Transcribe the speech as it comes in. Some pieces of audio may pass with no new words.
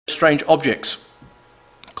strange objects.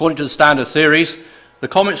 According to the standard theories, the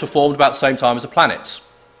comets were formed about the same time as the planets,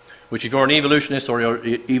 which if you're an evolutionist or you're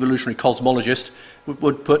an evolutionary cosmologist,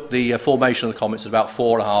 would put the formation of the comets at about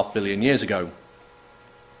 4.5 billion years ago.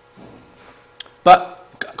 But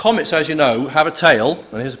comets, as you know, have a tail,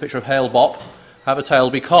 and here's a picture of Hale-Bopp, have a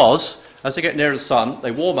tail because as they get nearer the sun,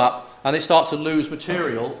 they warm up and they start to lose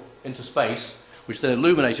material into space, which is then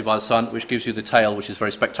illuminated by the sun, which gives you the tail, which is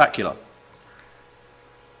very spectacular.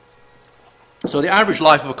 So the average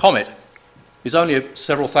life of a comet is only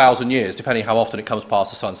several thousand years, depending how often it comes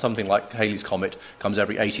past the sun. Something like Halley's Comet comes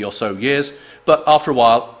every 80 or so years, but after a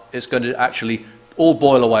while it's going to actually all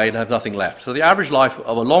boil away and have nothing left. So the average life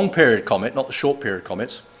of a long period comet, not the short period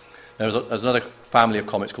comets, there's another family of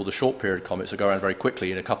comets called the short period comets that go around very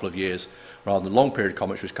quickly in a couple of years, rather than long period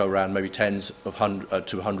comets which go around maybe tens of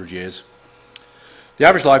to 100 years. The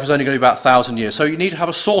average life is only going to be about 1,000 years. So you need to have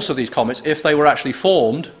a source of these comets if they were actually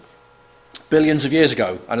formed billions of years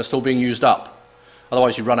ago and are still being used up.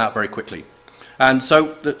 Otherwise you run out very quickly. And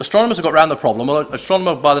so the astronomers have got around the problem. Well, an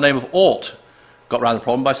astronomer by the name of Oort got around the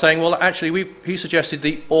problem by saying, well, actually he suggested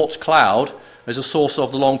the Oort cloud as a source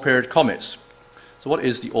of the long period comets. So what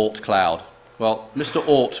is the Oort cloud? Well, Mr.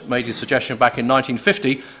 Oort made his suggestion back in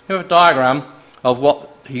 1950. We have a diagram of what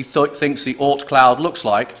he thinks the Oort cloud looks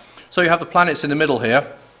like. So you have the planets in the middle here,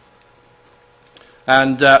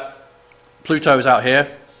 and Pluto is out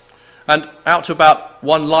here, and out to about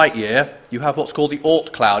 1 light year you have what's called the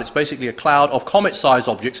Oort cloud. It's basically a cloud of comet-sized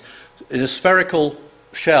objects in a spherical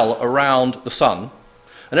shell around the sun,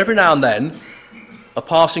 and every now and then a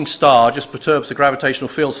passing star just perturbs the gravitational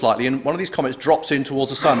field slightly, and one of these comets drops in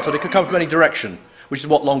towards the sun. So they can come from any direction, which is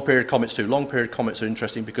what long period comets do. Long period comets are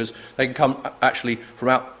interesting because they can come actually from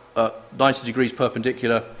out 90 degrees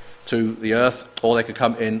perpendicular to the Earth, or they can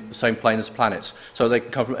come in the same plane as the planets. So they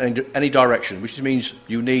can come from any direction, which means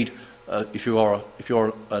you need, if you have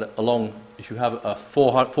a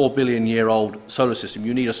 4 billion year old solar system,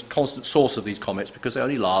 you need a constant source of these comets because they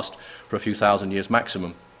only last for a few thousand years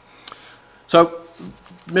maximum. So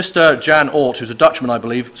Mr. Jan Oort, who's a Dutchman I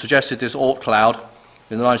believe, suggested this Oort cloud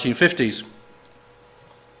in the 1950s.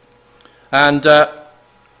 And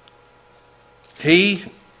he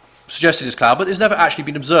suggested this cloud, but it's never actually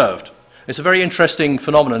been observed. It's a very interesting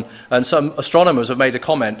phenomenon, and some astronomers have made a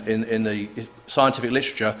comment in the scientific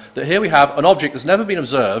literature that here we have an object that's never been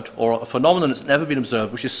observed, or a phenomenon that's never been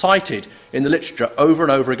observed, which is cited in the literature over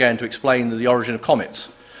and over again to explain the origin of comets.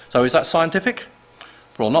 So is that scientific?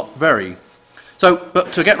 Well, not very. So,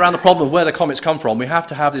 but to get around the problem of where the comets come from, we have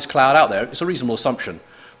to have this cloud out there. It's a reasonable assumption,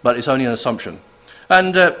 but it's only an assumption.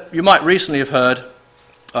 And you might recently have heard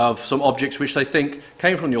of some objects which they think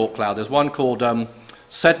came from the Oort cloud. There's one called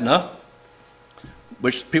Sedna,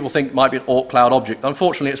 which people think might be an Oort cloud object.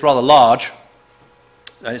 Unfortunately, it's rather large,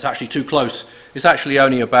 and it's actually too close. It's actually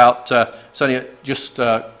only about,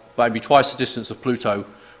 maybe twice the distance of Pluto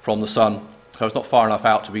from the Sun, so it's not far enough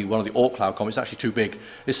out to be one of the Oort cloud comets. It's actually too big.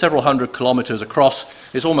 It's several hundred kilometers across.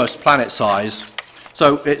 It's almost planet size,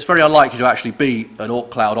 so it's very unlikely to actually be an Oort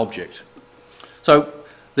cloud object. So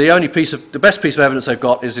the best piece of evidence they've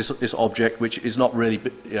got is this object, which is not really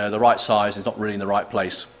the right size. It's not really in the right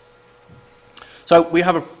place. So we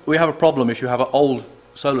have a problem if you have an old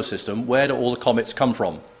solar system. Where do all the comets come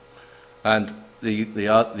from? And the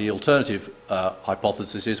alternative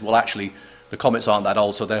hypothesis is, well, actually the comets aren't that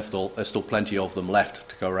old, so therefore there's still plenty of them left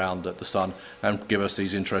to go around at the sun and give us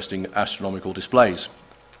these interesting astronomical displays.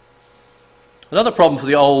 Another problem for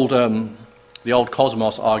the old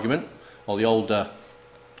cosmos argument, or the old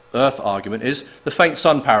Earth argument, is the faint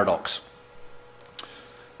sun paradox.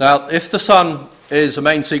 Now, if the sun is a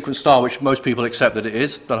main sequence star, which most people accept that it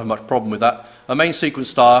is, don't have much problem with that, a main sequence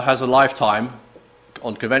star has a lifetime,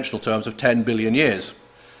 on conventional terms, of 10 billion years.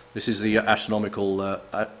 This is the astronomical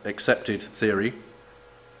accepted theory.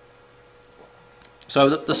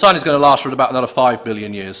 So the sun is going to last for about another 5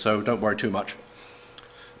 billion years, so don't worry too much.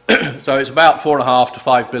 So it's about 4.5 to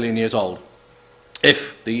 5 billion years old,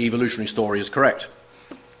 if the evolutionary story is correct.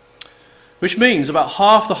 Which means about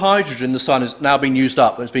half the hydrogen in the sun has now been used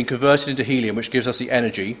up and it's been converted into helium, which gives us the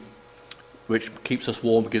energy, which keeps us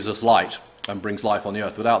warm, gives us light, and brings life on the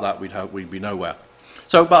Earth. Without that, we'd be nowhere.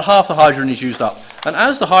 So about half the hydrogen is used up. And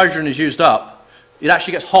as the hydrogen is used up, it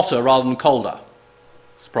actually gets hotter rather than colder,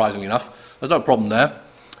 surprisingly enough. There's no problem there.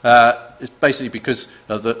 It's basically because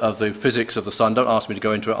of the physics of the sun. Don't ask me to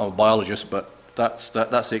go into it, I'm a biologist, but that's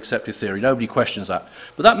the accepted theory. Nobody questions that.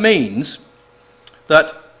 But that means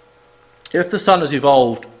that if the sun has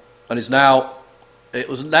evolved and it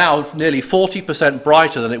was now nearly 40%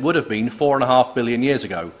 brighter than it would have been 4.5 billion years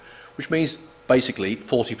ago, which means basically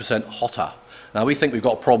 40% hotter. Now, we think we've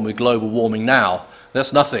got a problem with global warming now.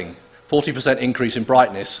 That's nothing. 40% increase in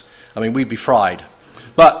brightness, I mean, we'd be fried.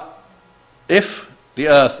 But if the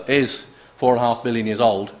Earth is 4.5 billion years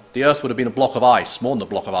old, the Earth would have been a block of ice, more than a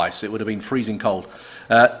block of ice. It would have been freezing cold.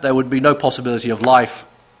 There would be no possibility of life,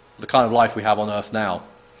 the kind of life we have on Earth now.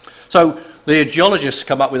 So the geologists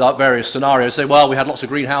come up with various scenarios, say, well, we had lots of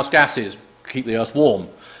greenhouse gases, keep the Earth warm.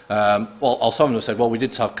 Well, some of them have said, well, we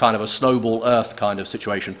did have kind of a snowball Earth kind of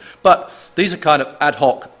situation. But these are kind of ad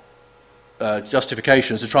hoc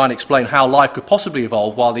justifications to try and explain how life could possibly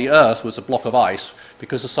evolve while the Earth was a block of ice,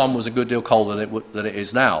 because the sun was a good deal colder than it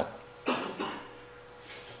is now.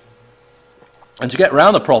 And to get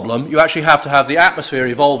around the problem, you actually have to have the atmosphere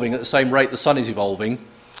evolving at the same rate the sun is evolving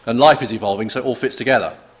and life is evolving, so it all fits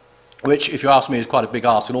together. Which, if you ask me, is quite a big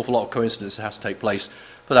ask. An awful lot of coincidence has to take place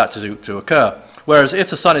for that to occur. Whereas if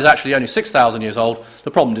the sun is actually only 6,000 years old, the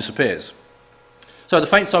problem disappears. So the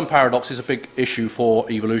faint sun paradox is a big issue for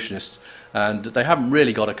evolutionists, and they haven't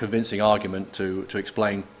really got a convincing argument to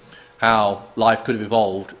explain how life could have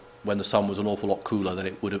evolved when the sun was an awful lot cooler than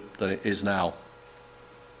it is now.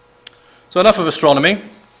 So enough of astronomy.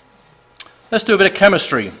 Let's do a bit of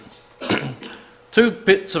chemistry. Two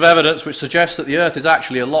bits of evidence which suggest that the Earth is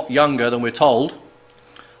actually a lot younger than we're told.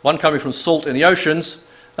 One coming from salt in the oceans,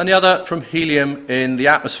 and the other from helium in the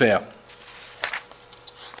atmosphere.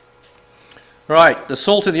 Right, the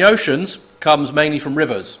salt in the oceans comes mainly from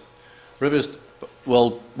rivers. Rivers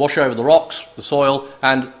will wash over the rocks, the soil,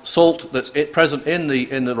 and salt that's present in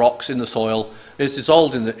the rocks, in the soil, is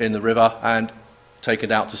dissolved in the river and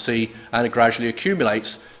taken out to sea, and it gradually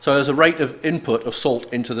accumulates. So there's a rate of input of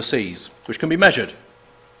salt into the seas, which can be measured.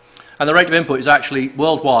 And the rate of input is actually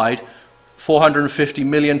worldwide 450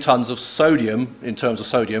 million tons of sodium, in terms of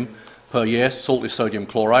sodium, per year. Salt is sodium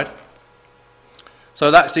chloride.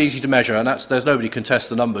 So that's easy to measure, and there's nobody contests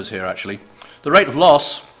the numbers here, actually. The rate of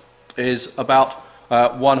loss is about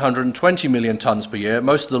 120 million tons per year,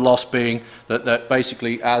 most of the loss being that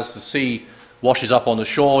basically as the sea washes up on the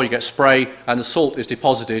shore, you get spray, and the salt is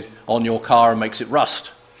deposited on your car and makes it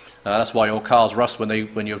rust. That's why your cars rust when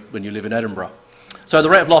you live in Edinburgh. So the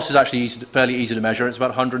rate of loss is actually fairly easy to measure. It's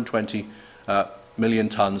about 120 million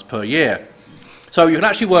tons per year. So you can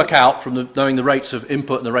actually work out from knowing the rates of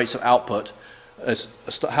input and the rates of output as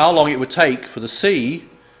how long it would take for the sea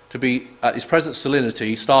to be at its present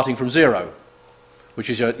salinity starting from zero,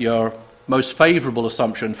 which is your most favourable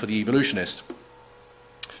assumption for the evolutionist.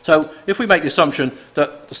 So if we make the assumption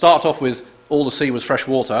that to start off with all the sea was fresh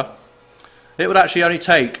water, it would actually only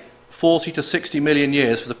take 40 to 60 million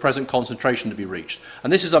years for the present concentration to be reached.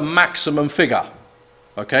 And this is a maximum figure.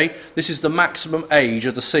 Okay? This is the maximum age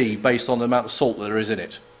of the sea based on the amount of salt that there is in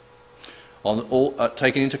it,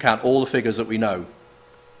 taking into account all the figures that we know.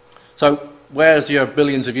 So where's your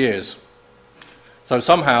billions of years? So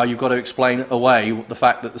somehow you've got to explain away the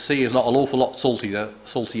fact that the sea is not an awful lot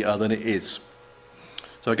saltier than it is.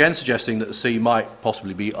 So again, suggesting that the sea might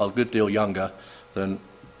possibly be a good deal younger than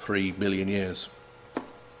 3 billion years.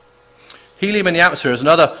 Helium in the atmosphere is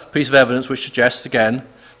another piece of evidence which suggests, again,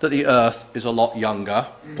 that the Earth is a lot younger,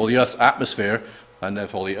 or the Earth's atmosphere, and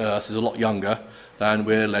therefore the Earth is a lot younger than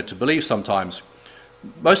we're led to believe sometimes.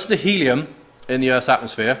 Most of the helium in the Earth's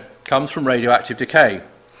atmosphere comes from radioactive decay.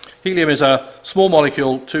 Helium is a small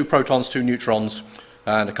molecule, 2 protons, 2 neutrons,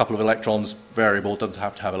 and a couple of electrons, variable, doesn't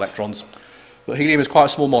have to have electrons. But helium is quite a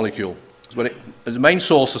small molecule. But the main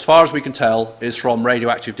source, as far as we can tell, is from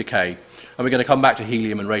radioactive decay. And we're going to come back to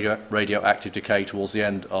helium and radioactive decay towards the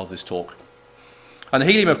end of this talk. And the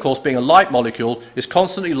helium, of course, being a light molecule, is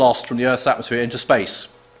constantly lost from the Earth's atmosphere into space.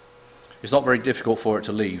 It's not very difficult for it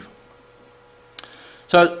to leave.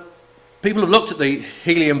 So people have looked at the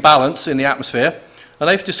helium balance in the atmosphere, and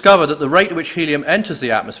they've discovered that the rate at which helium enters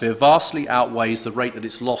the atmosphere vastly outweighs the rate that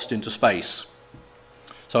it's lost into space.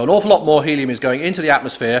 So an awful lot more helium is going into the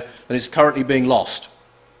atmosphere than is currently being lost.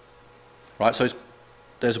 Right, so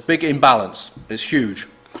there's a big imbalance. It's huge.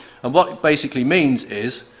 And what it basically means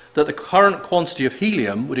is that the current quantity of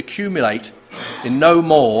helium would accumulate in no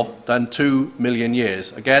more than 2 million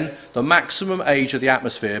years. Again, the maximum age of the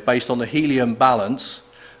atmosphere based on the helium balance,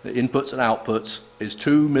 the inputs and outputs, is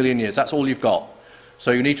 2 million years. That's all you've got.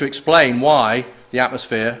 So you need to explain why the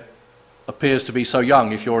atmosphere appears to be so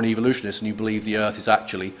young if you're an evolutionist and you believe the Earth is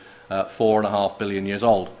actually 4.5 billion years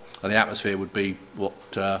old, and the atmosphere would be,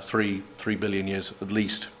 3 billion years at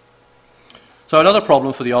least. So another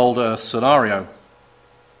problem for the old Earth scenario,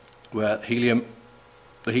 where the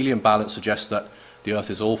helium balance suggests that the Earth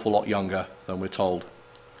is an awful lot younger than we're told.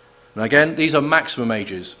 And again, these are maximum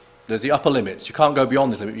ages. There's the upper limits. You can't go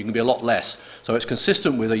beyond this limit. You can be a lot less. So it's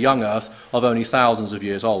consistent with a young Earth of only thousands of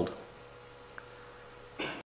years old.